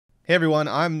Hey everyone,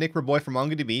 I'm Nic Raboy from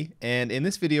MongoDB, and in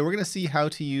this video we're going to see how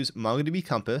to use MongoDB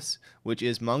Compass, which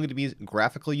is MongoDB's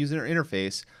graphical user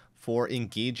interface for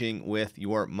engaging with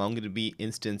your MongoDB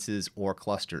instances or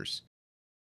clusters.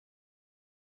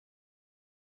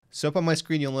 So up on my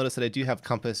screen you'll notice that I do have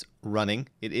Compass running.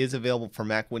 It is available for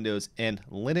Mac, Windows, and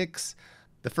Linux.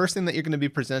 The first thing that you're going to be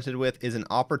presented with is an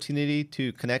opportunity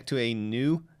to connect to a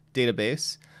new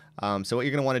database. So what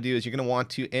you're going to want to do is you're going to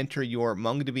want to enter your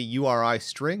MongoDB URI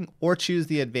string or choose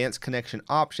the advanced connection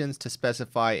options to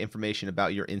specify information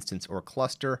about your instance or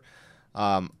cluster.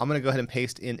 I'm going to go ahead and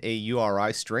paste in a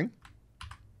URI string,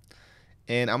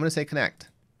 and I'm going to say connect.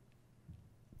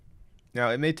 Now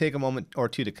it may take a moment or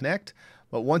two to connect,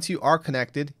 but once you are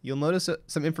connected, you'll notice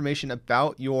some information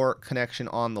about your connection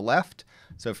on the left.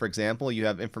 So for example, you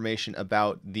have information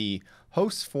about the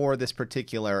hosts for this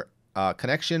particular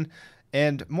connection.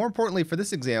 And more importantly, for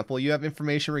this example, you have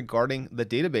information regarding the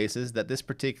databases that this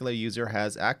particular user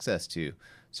has access to.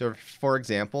 So for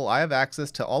example, I have access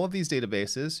to all of these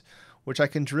databases, which I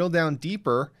can drill down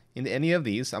deeper into any of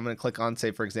these. I'm going to click on,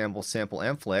 say, for example, sample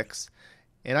amflix,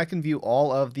 and I can view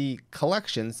all of the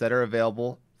collections that are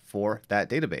available for that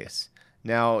database.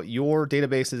 Now, your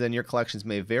databases and your collections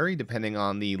may vary depending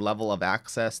on the level of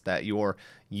access that your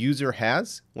user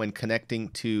has when connecting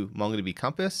to MongoDB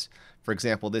Compass. For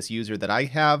example, this user that I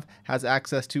have has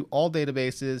access to all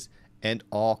databases and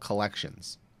all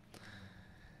collections.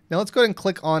 Now let's go ahead and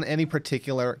click on any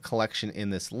particular collection in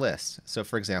this list. So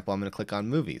for example, I'm going to click on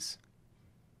movies.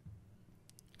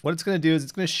 What it's going to do is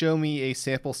it's going to show me a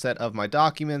sample set of my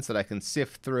documents that I can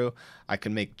sift through. I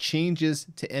can make changes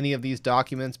to any of these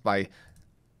documents by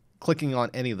clicking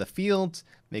on any of the fields,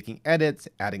 making edits,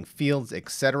 adding fields,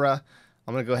 etc.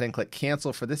 I'm going to go ahead and click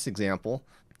cancel for this example.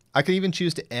 I can even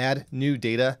choose to add new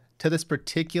data to this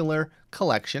particular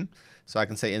collection. So I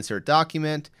can say insert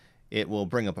document. It will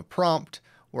bring up a prompt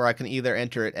where I can either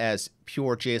enter it as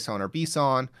pure JSON or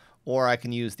BSON, or I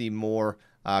can use the more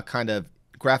kind of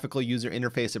graphical user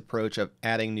interface approach of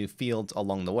adding new fields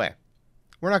along the way.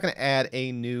 We're not going to add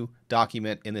a new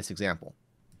document in this example.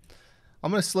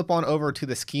 I'm going to slip on over to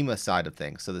the schema side of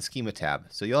things, so the schema tab.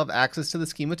 So you'll have access to the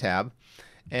schema tab.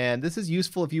 And this is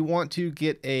useful if you want to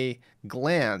get a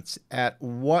glance at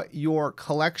what your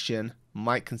collection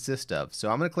might consist of. So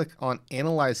I'm going to click on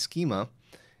Analyze Schema,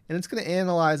 and it's going to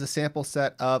analyze a sample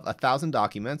set of 1,000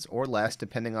 documents or less,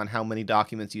 depending on how many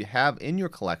documents you have in your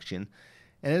collection.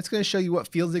 And it's going to show you what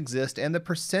fields exist and the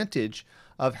percentage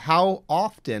of how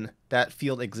often that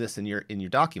field exists in your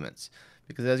documents.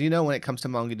 Because as you know, when it comes to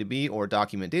MongoDB or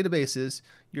document databases,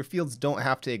 your fields don't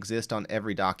have to exist on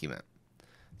every document.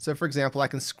 So for example, I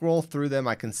can scroll through them.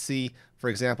 I can see,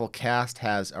 for example, cast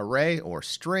has array or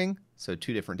string. So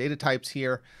two different data types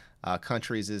here.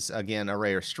 Countries is, again,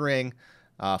 array or string.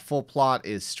 Full plot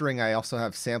is string. I also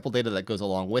have sample data that goes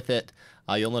along with it.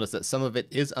 You'll notice that some of it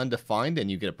is undefined and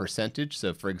you get a percentage.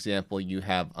 So for example, you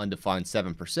have undefined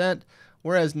 7%,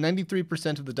 whereas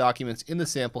 93% of the documents in the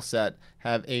sample set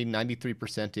have a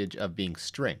 93% of being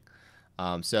string.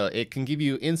 So it can give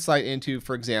you insight into,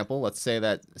 for example, let's say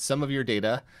that some of your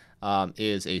data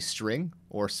is a string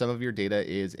or some of your data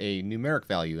is a numeric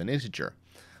value, an integer.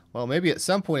 Well, maybe at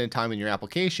some point in time in your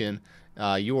application,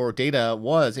 your data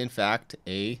was in fact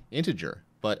a integer.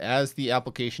 But as the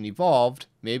application evolved,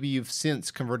 maybe you've since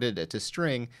converted it to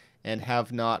string and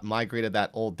have not migrated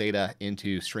that old data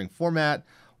into string format,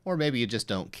 or maybe you just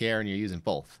don't care and you're using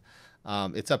both.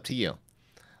 It's up to you.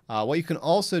 What you can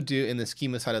also do in the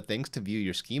schema side of things to view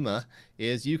your schema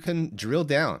is you can drill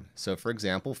down. So for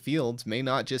example, fields may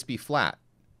not just be flat.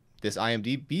 This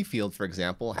IMDb field, for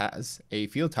example, has a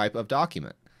field type of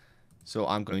document. So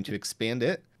I'm going to expand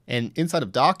it. And inside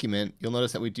of document, you'll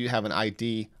notice that we do have an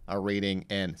ID, a rating,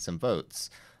 and some votes.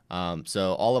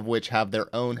 So all of which have their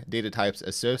own data types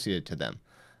associated to them.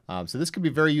 So this could be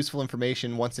very useful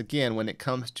information, once again, when it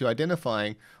comes to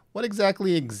identifying what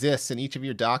exactly exists in each of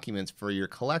your documents for your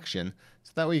collection,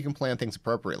 so that way you can plan things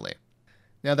appropriately.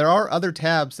 Now there are other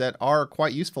tabs that are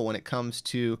quite useful when it comes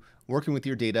to working with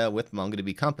your data with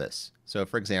MongoDB Compass. So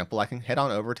for example, I can head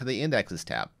on over to the Indexes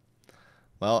tab.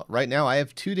 Well, right now I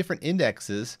have two different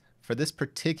indexes for this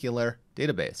particular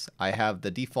database. I have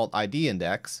the default ID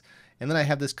index, and then I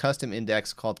have this custom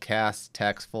index called cast,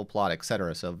 text, full plot,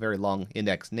 etc. So a very long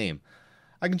index name.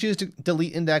 I can choose to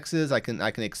delete indexes. I can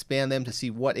expand them to see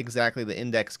what exactly the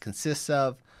index consists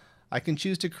of. I can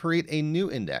choose to create a new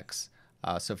index.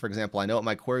 So for example, I know what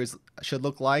my queries should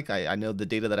look like. I know the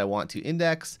data that I want to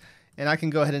index, and I can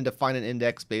go ahead and define an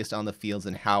index based on the fields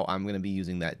and how I'm going to be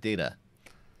using that data.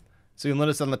 So you'll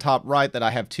notice on the top right that I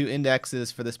have two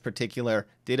indexes for this particular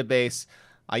database.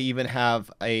 I even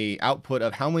have a output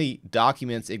of how many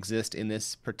documents exist in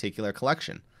this particular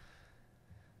collection.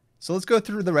 So let's go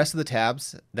through the rest of the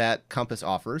tabs that Compass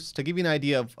offers to give you an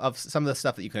idea of some of the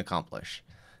stuff that you can accomplish.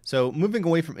 So moving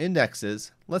away from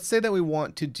indexes, let's say that we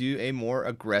want to do a more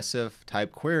aggressive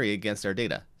type query against our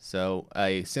data. So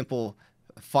a simple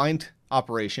find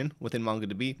operation within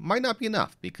MongoDB might not be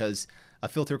enough because a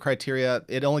filter criteria,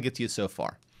 it only gets you so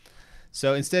far.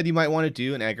 So instead you might want to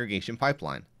do an aggregation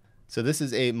pipeline. So this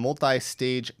is a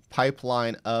multi-stage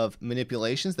pipeline of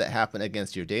manipulations that happen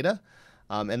against your data.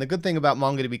 And the good thing about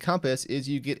MongoDB Compass is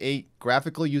you get a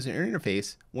graphical user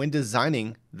interface when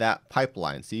designing that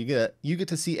pipeline. So you get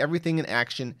to see everything in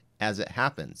action as it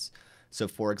happens. So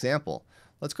for example,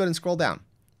 let's go ahead and scroll down.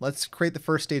 Let's create the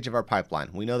first stage of our pipeline.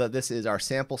 We know that this is our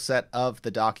sample set of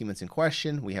the documents in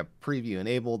question. We have preview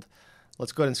enabled.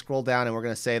 Let's go ahead and scroll down, and we're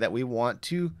going to say that we want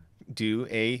to do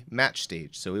a match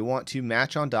stage. So we want to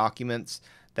match on documents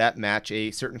that match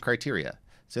a certain criteria.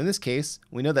 So in this case,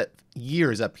 we know that year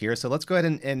is up here. So let's go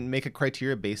ahead and make a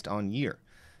criteria based on year.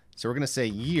 So we're going to say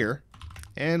year,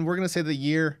 and we're going to say the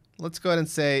year, let's go ahead and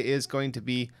say is going to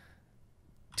be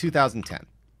 2010.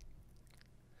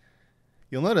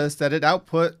 You'll notice that it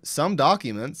output some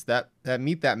documents that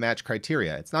meet that match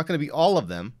criteria. It's not going to be all of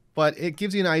them, but it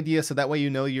gives you an idea so that way you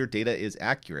know your data is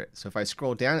accurate. So if I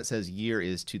scroll down, it says year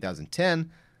is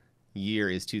 2010, year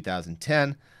is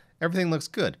 2010. Everything looks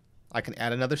good. I can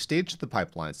add another stage to the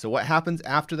pipeline. So what happens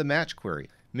after the match query?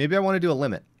 Maybe I want to do a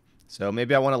limit. So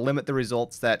maybe I want to limit the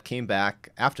results that came back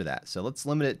after that. So let's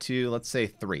limit it to, let's say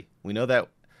 3. We know that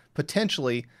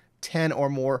potentially 10 or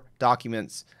more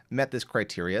documents met this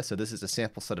criteria. So this is a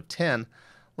sample set of 10.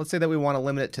 Let's say that we want to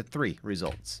limit it to 3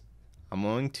 results. I'm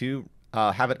going to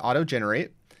have it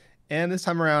auto-generate. And this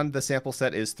time around, the sample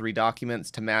set is 3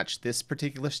 documents to match this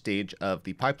particular stage of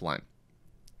the pipeline.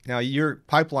 Now, your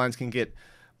pipelines can get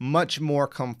much more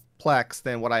complex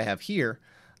than what I have here.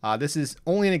 This is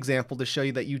only an example to show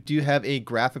you that you do have a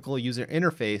graphical user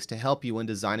interface to help you when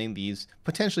designing these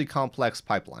potentially complex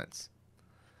pipelines.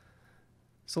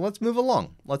 So let's move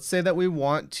along. Let's say that we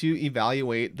want to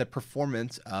evaluate the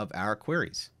performance of our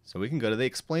queries. So we can go to the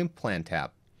Explain Plan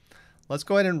tab. Let's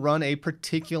go ahead and run a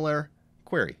particular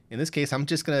query. In this case, I'm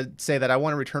just going to say that I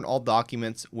want to return all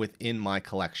documents within my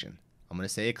collection. I'm going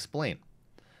to say explain.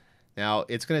 Now,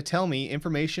 it's going to tell me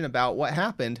information about what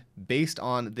happened based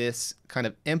on this kind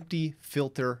of empty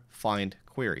filter find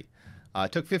query.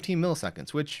 It took 15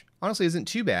 milliseconds, which honestly isn't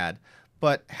too bad,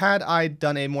 but had I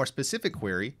done a more specific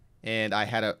query and I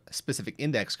had a specific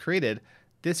index created,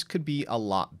 this could be a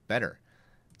lot better.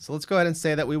 So let's go ahead and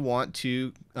say that we want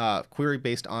to query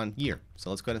based on year. So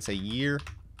let's go ahead and say year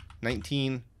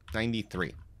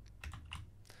 1993.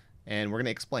 And we're going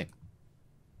to explain.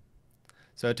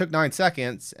 So it took 9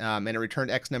 seconds and it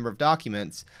returned X number of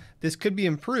documents. This could be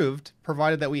improved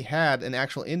provided that we had an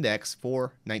actual index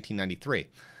for 1993.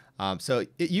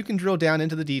 You can drill down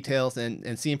into the details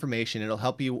and see information. It'll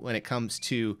help you when it comes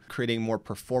to creating more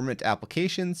performant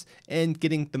applications and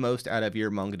getting the most out of your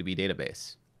MongoDB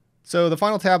database. So the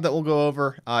final tab that we'll go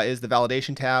over is the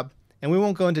validation tab. And we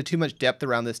won't go into too much depth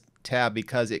around this tab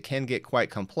because it can get quite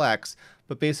complex.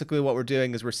 But basically what we're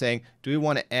doing is we're saying, do we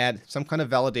want to add some kind of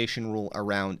validation rule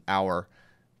around our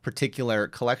particular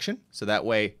collection? So that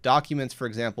way documents, for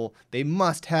example, they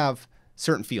must have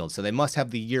certain fields. So they must have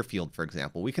the year field, for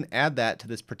example. We can add that to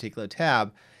this particular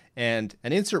tab, and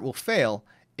an insert will fail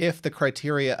if the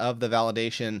criteria of the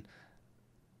validation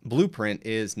blueprint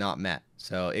is not met.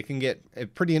 So it can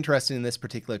get pretty interesting in this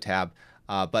particular tab.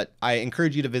 But I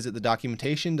encourage you to visit the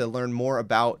documentation to learn more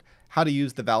about how to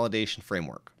use the validation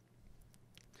framework.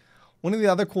 One of the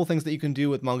other cool things that you can do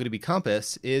with MongoDB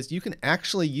Compass is you can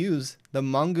actually use the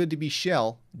MongoDB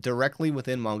Shell directly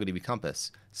within MongoDB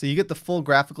Compass. So you get the full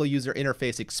graphical user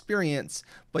interface experience,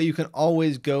 but you can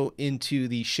always go into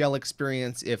the Shell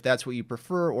experience if that's what you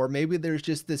prefer, or maybe there's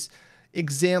just this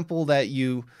example that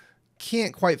you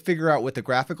can't quite figure out with the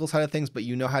graphical side of things, but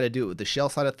you know how to do it with the Shell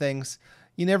side of things.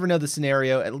 You never know the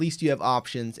scenario. At least you have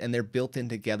options, and they're built in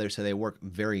together, so they work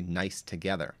very nice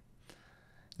together.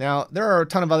 Now, there are a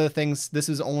ton of other things. This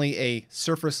is only a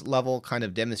surface level kind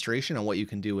of demonstration on what you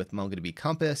can do with MongoDB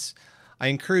Compass. I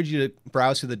encourage you to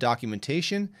browse through the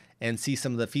documentation and see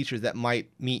some of the features that might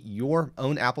meet your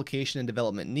own application and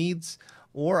development needs,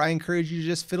 or I encourage you to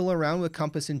just fiddle around with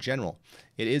Compass in general.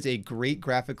 It is a great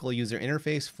graphical user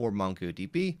interface for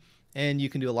MongoDB, and you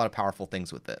can do a lot of powerful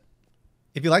things with it.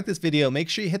 If you like this video, make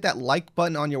sure you hit that like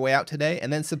button on your way out today,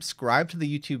 and then subscribe to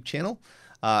the YouTube channel.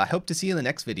 I hope to see you in the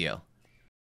next video.